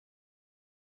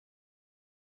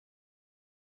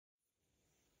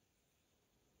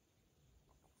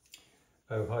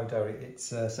Oh, hi Derry, it's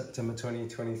September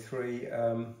 2023.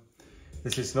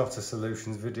 This is not a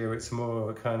solutions video, it's more of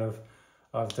a kind of,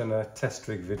 I've done a test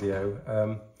rig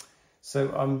video.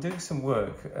 So I'm doing some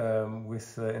work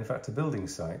with, in fact, a building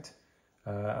site.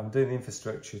 I'm doing the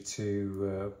infrastructure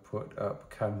to put up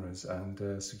cameras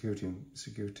and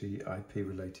security IP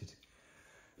related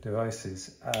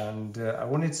devices, and I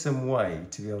wanted some way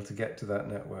to be able to get to that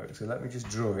network. So let me just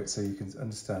draw it so you can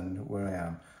understand where I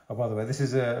am. Oh, by the way, this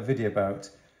is a video about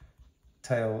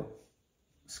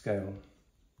TailScale,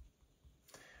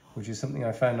 which is something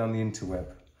I found on the interweb.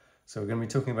 So we're going to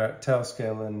be talking about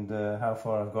TailScale and how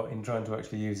far I've got in trying to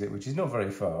actually use it, which is not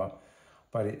very far,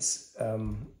 but it's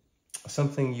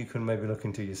something you can maybe look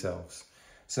into yourselves.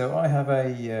 So I have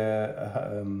a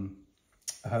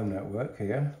home network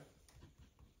here,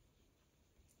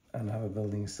 and I have a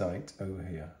building site over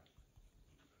here.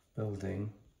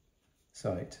 Building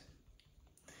site.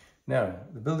 Now,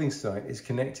 the building site is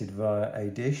connected via a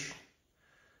dish,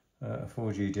 a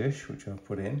 4G dish, which I've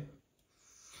put in,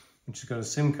 which has got a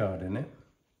SIM card in it.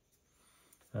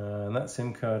 And that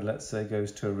SIM card, let's say,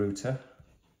 goes to a router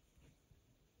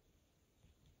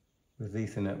with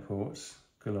Ethernet ports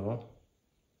galore.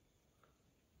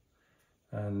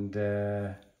 And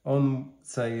on,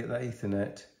 say, that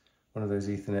Ethernet, one of those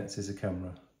Ethernets is a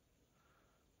camera.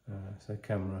 So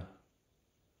camera.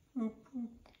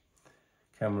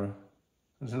 Camera.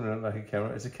 It doesn't look like a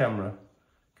camera, it's a camera.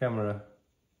 Camera.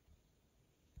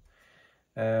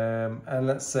 And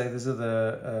let's say there's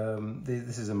other,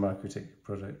 this is a MikroTik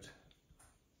product.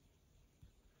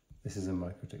 This is a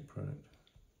MikroTik product.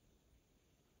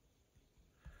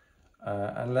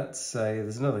 And let's say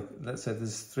there's another, let's say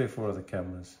there's 3 or 4 other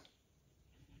cameras.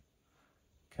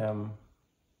 Cam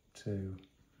 2,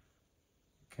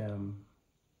 Cam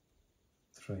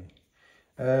 3.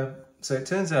 So it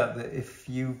turns out that if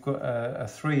you've got a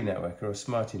 3 network or a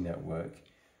SMARTY network,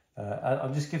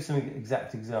 I'll just give some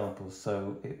exact examples,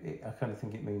 so I kind of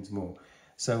think it means more.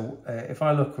 So if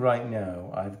I look right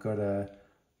now, I've got a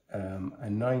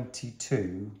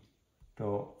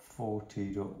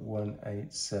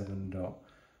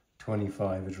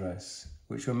 92.40.187.25 address,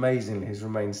 which amazingly has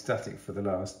remained static for the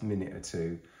last minute or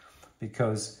two,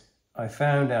 because I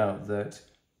found out that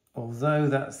although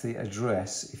that's the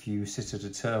address, if you sit at a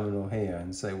terminal here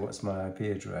and say, what's my IP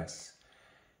address?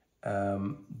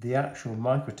 The actual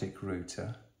MikroTik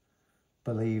router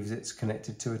believes it's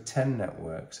connected to a 10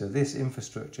 network. So this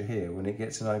infrastructure here, when it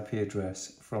gets an IP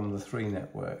address from the 3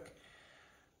 network,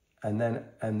 and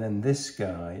then this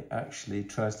guy actually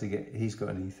tries to get, he's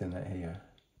got an Ethernet here.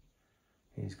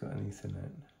 He's got an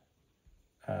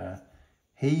Ethernet.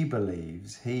 He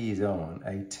believes he's on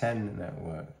a 10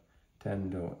 network.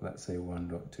 10. Let's say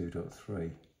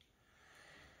 1.2.3.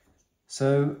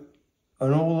 So,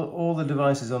 and all the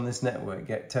devices on this network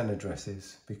get 10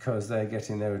 addresses because they're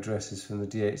getting their addresses from the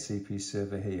DHCP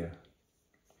server here.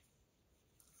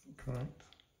 Correct?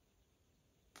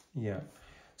 Yeah.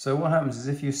 So what happens is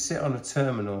if you sit on a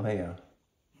terminal here,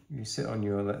 you sit on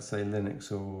your, let's say,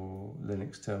 Linux or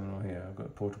Linux terminal here, I've got a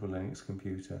portable Linux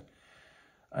computer,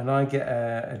 and I get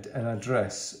an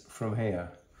address from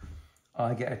here.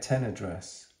 I get a 10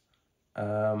 address,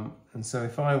 and so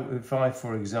if I,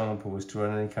 for example, was to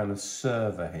run any kind of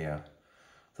server here,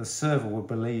 the server would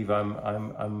believe I'm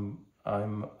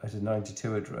at a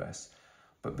 92 address,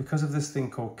 but because of this thing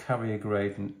called Carrier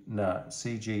Grade NAT,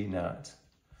 CGNAT,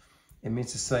 it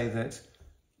means to say that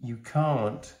you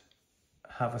can't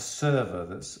have a server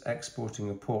that's exporting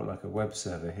a port like a web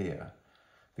server here,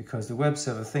 because the web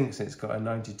server thinks it's got a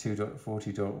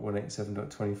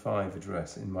 92.40.187.25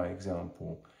 address in my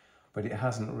example, but it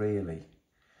hasn't really.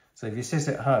 So if you sit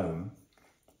at home,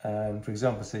 and for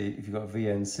example, say if you've got a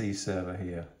VNC server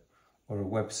here, or a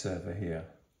web server here,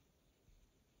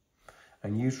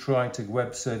 and you try to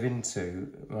web serve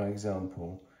into, my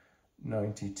example,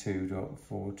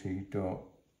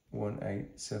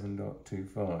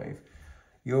 92.40.187.25,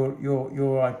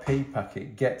 your IP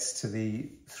packet gets to the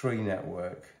 3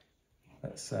 network,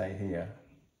 let's say here.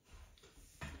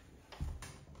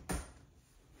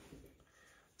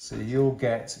 So you'll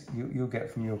get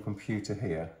from your computer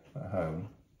here at home.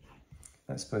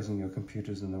 That's supposing your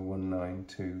computer's in the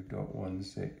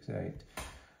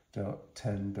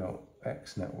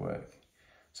 192.168.10.x network.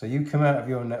 So you come out of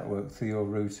your network through your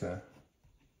router.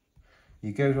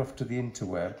 You go off to the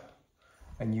interweb,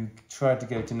 and you try to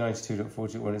go to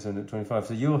 92.40.187.25,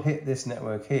 so you'll hit this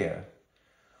network here,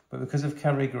 but because of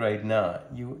Carrier Grade NAT,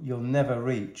 you'll never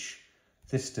reach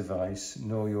this device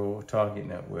nor your target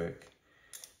network.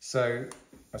 So I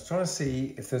was trying to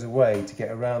see if there's a way to get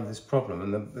around this problem,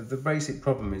 and the basic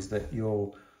problem is that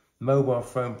your mobile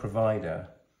phone provider,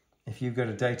 if you get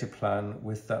a data plan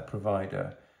with that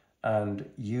provider and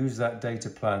use that data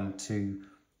plan to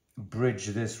bridge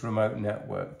this remote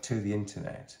network to the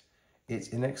internet, it's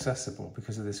inaccessible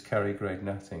because of this carrier grade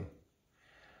NATing.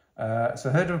 So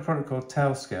I heard of a product called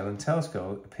TailScale, and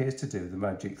TailScale appears to do the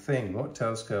magic thing. What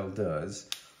TailScale does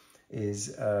is,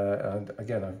 and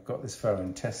again, I've got this far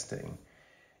in testing,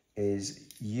 is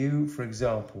you, for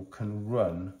example, can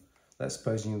run, let's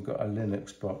suppose you've got a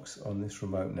Linux box on this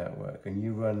remote network, and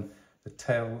you run the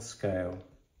TailScale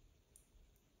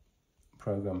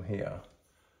program here.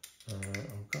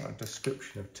 I've got a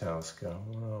description of TailScale.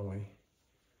 Where are we?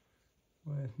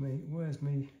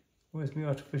 Where's me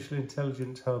artificial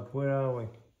intelligence hub? Where are we?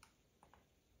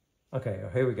 Okay,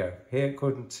 here we go. Here,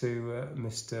 according to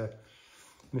Mr.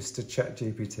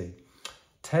 ChatGPT,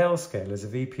 TailScale is a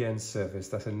VPN service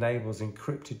that enables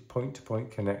encrypted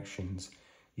point-to-point connections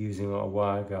using our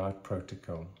WireGuard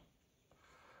protocol.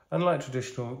 Unlike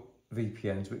traditional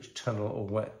VPNs, which tunnel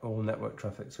all network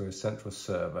traffic through a central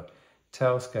server,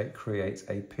 TailScale creates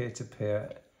a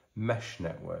peer-to-peer mesh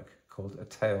network called a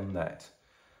tailnet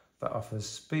that offers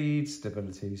speed,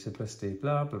 stability, simplicity,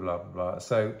 blah, blah, blah, blah, blah.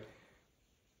 So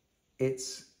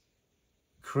it's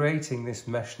creating this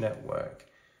mesh network.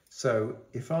 So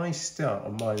if I start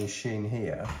on my machine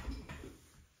here,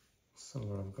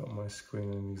 somewhere I've got my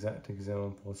screen an exact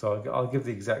example. So I'll give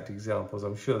the exact examples.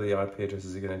 I'm sure the IP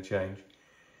addresses are going to change.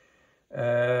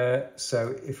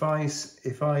 So if I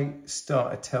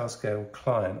start a TailScale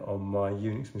client on my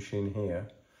Unix machine here,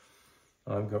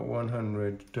 I've got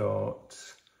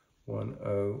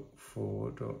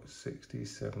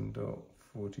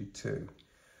 100.104.67.42,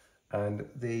 and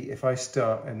if I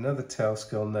start another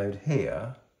TailScale node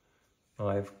here,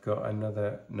 I've got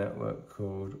another network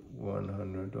called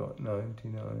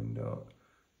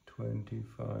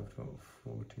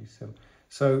 100.99.25.47.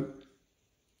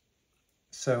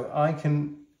 So I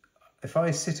can, if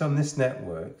I sit on this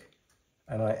network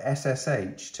and I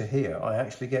SSH to here, I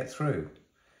actually get through.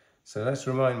 So let's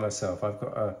remind myself, I've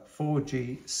got a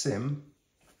 4G SIM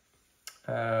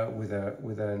with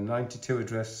a 92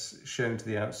 address shown to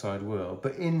the outside world,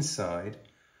 but inside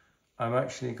I'm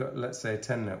actually got, let's say, a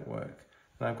 10 network,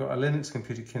 and I've got a Linux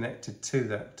computer connected to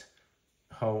that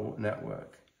whole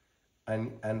network.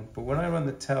 But when I run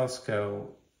the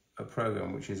TailScale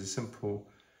program, which is a simple,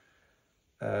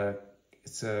 you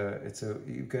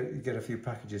get a few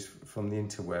packages from the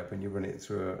interweb and you run it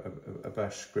through a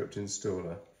bash script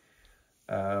installer.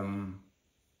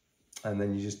 And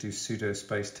then you just do sudo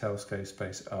space tailscale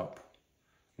space up.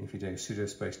 And if you do sudo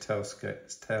space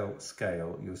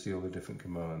tailscale, you'll see all the different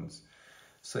commands.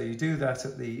 So you do that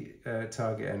at the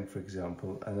target end, for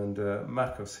example, and under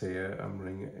macOS here, I'm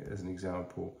running it as an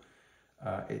example,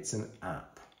 it's an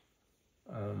app.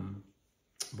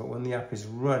 But when the app is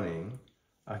running,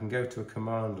 I can go to a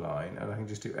command line and I can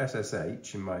just do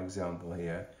SSH in my example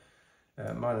here,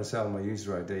 -L my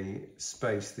user ID,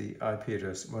 space the IP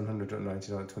address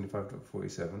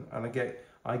 100.99.25.47, and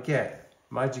I get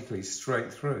magically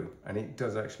straight through, and it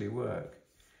does actually work.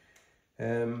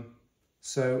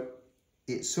 So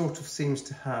it sort of seems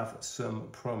to have some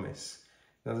promise.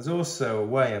 Now there's also a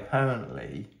way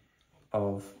apparently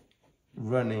of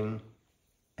running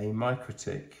a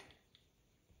MikroTik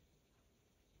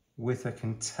with a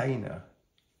container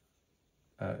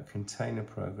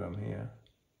program here,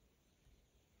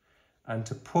 and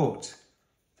to put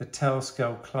the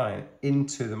TailScale client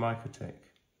into the MikroTik.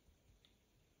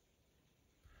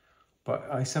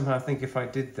 But I somehow think if I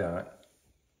did that,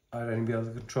 I'd only be able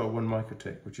to control one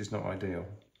MikroTik, which is not ideal.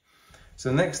 So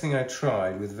the next thing I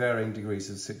tried with varying degrees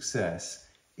of success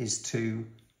is to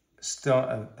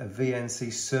start a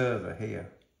VNC server here.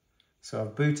 So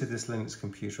I've booted this Linux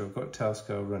computer, I've got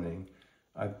TailScale running.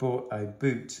 I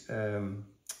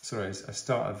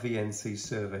start a VNC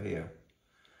server here.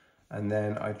 And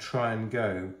then I try and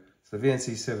go, so the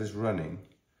VNC server's running,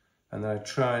 and then I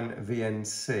try and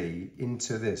VNC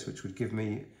into this, which would give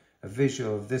me a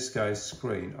visual of this guy's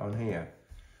screen on here.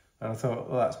 And I thought,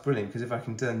 well, that's brilliant, because if I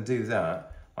can then do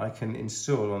that, I can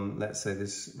install on, let's say,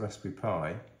 this Raspberry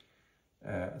Pi.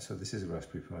 So this is a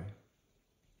Raspberry Pi.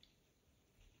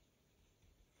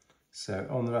 So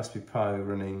on the Raspberry Pi, we're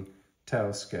running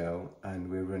TailScale and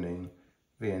we're running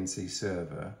VNC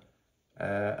Server.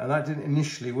 And that didn't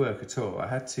initially work at all. I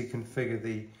had to configure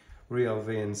the real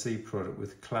VNC product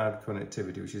with cloud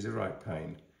connectivity, which is a right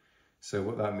pain. So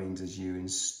what that means is you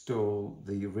install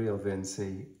the real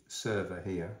VNC server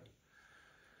here,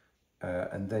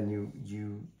 and then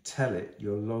you tell it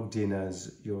you're logged in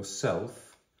as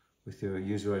yourself with your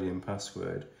user ID and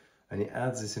password, and it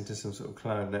adds this into some sort of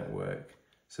cloud network.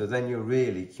 So then you're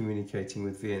really communicating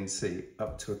with VNC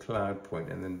up to a cloud point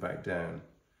and then back down.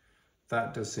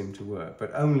 That does seem to work,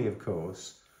 but only, of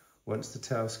course, once the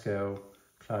TailScale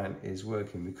client is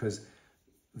working, because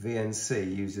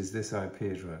VNC uses this IP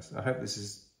address. I hope this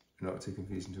is not too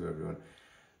confusing to everyone.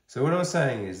 So what I'm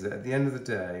saying is that at the end of the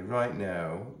day, right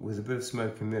now, with a bit of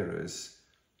smoke and mirrors,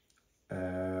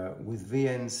 with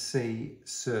VNC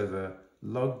Server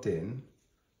logged in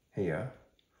here,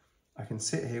 I can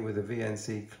sit here with a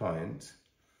VNC client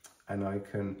and I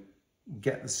can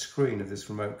get the screen of this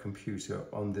remote computer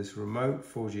on this remote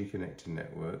 4G connected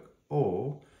network,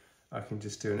 or I can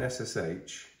just do an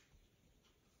SSH,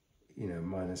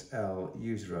 -L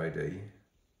user ID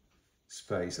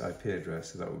space IP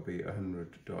address, so that would be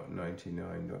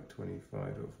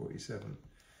 100.99.25.47,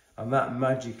 and that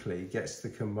magically gets the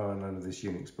command line of this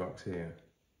Unix box here.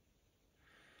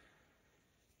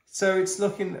 So it's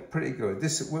looking pretty good.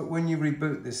 When you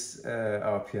reboot this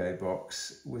RPA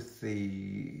box with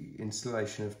the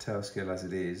installation of TailScale as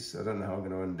it is, I don't know how I'm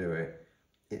going to undo it,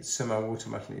 it somehow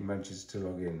automatically manages to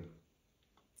log in.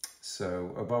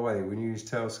 So, oh, by the way, when you use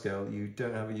TailScale, you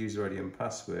don't have a user ID and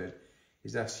password.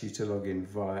 It asks you to log in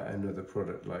via another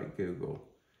product like Google.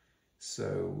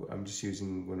 So I'm just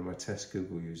using one of my test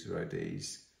Google user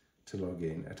IDs to log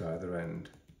in at either end.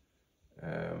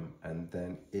 And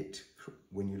then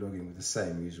when you log in with the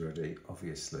same user ID,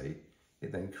 obviously,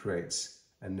 it then creates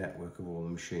a network of all the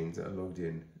machines that are logged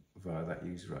in via that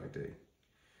user ID.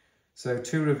 So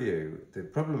to review, the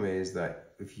problem is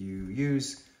that if you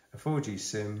use a 4G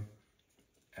SIM,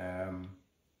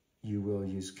 you will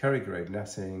use carrier grade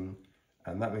NATing,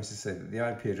 and that means to say that the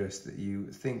IP address that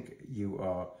you think you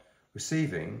are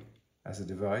receiving as a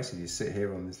device, if you sit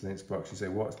here on this Linux box, you say,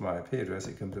 what's my IP address?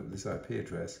 It comes up with this IP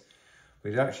address.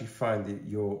 But you actually find that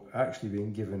you're actually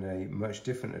being given a much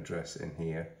different address in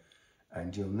here,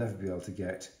 and you'll never be able to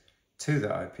get to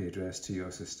that IP address to your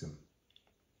system.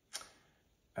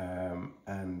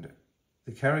 And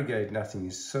the carrier grade NATing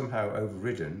is somehow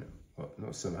overridden, well,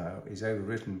 not somehow, is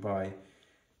overridden by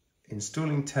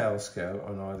installing TailScale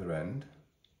on either end.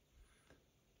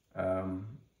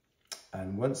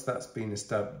 And once that's been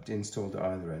installed at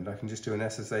either end, I can just do an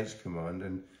SSH command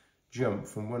and jump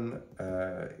from one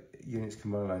Unix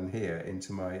command line here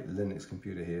into my Linux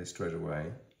computer here straight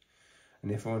away.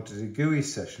 And if I wanted to do a GUI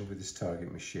session with this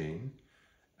target machine,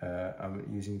 I'm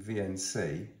using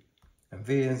VNC, and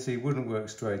VNC wouldn't work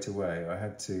straight away. I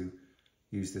had to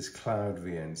use this cloud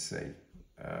VNC,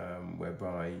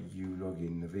 whereby you log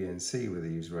in the VNC with a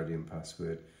user ID and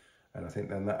password, and I think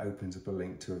then that opens up a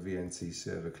link to a VNC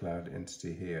Server cloud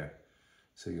entity here.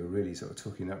 So you're really sort of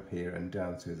talking up here and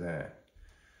down through there.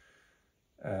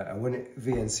 And when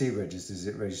VNC registers,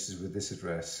 it registers with this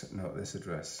address, not this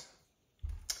address.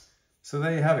 So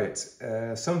there you have it.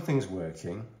 Something's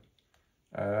working.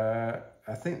 I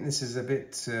think this is a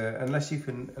bit, unless you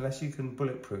can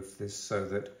bulletproof this so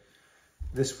that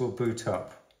this will boot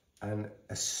up and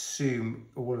assume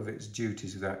all of its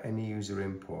duties without any user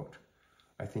input,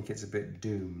 I think it's a bit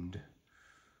doomed.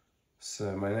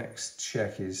 So my next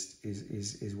check is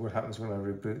what happens when I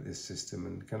reboot this system,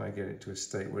 and can I get it to a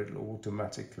state where it'll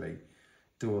automatically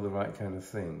do all the right kind of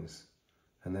things.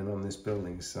 And then on this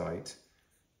building site,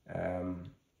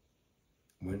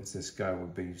 once this guy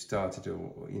would be started,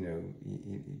 or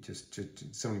just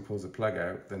somebody pulls the plug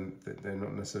out, then they're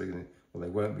not necessarily going to, well, they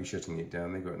won't be shutting it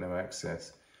down, they've got no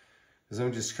access. If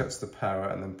someone just cuts the power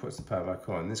and then puts the power back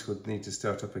on, this would need to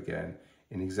start up again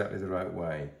in exactly the right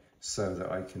way, so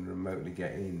that I can remotely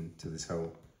get into this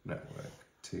whole network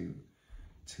to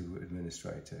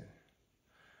administrate it.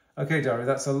 Okay, Dari,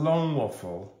 that's a long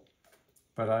waffle,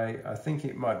 but I think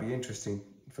it might be interesting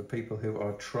for people who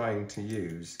are trying to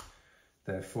use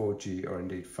their 4G or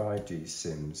indeed 5G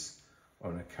SIMs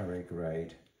on a carrier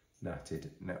grade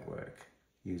NATed network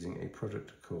using a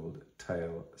product called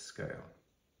TailScale.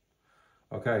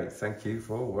 Okay, thank you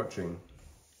for watching.